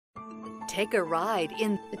Take a ride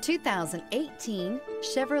in the 2018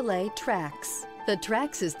 Chevrolet Trax. The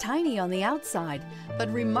Trax is tiny on the outside, but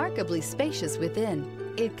remarkably spacious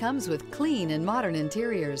within. It comes with clean and modern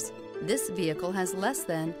interiors. This vehicle has less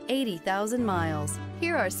than 80,000 miles.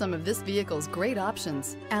 Here are some of this vehicle's great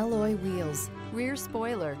options: alloy wheels, rear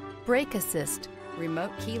spoiler, brake assist,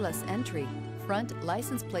 remote keyless entry, front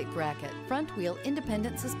license plate bracket, front wheel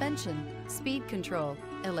independent suspension, speed control,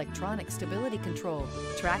 electronic stability control,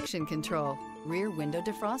 traction control, rear window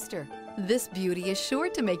defroster. This beauty is sure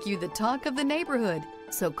to make you the talk of the neighborhood.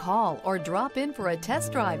 So call or drop in for a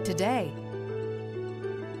test drive today.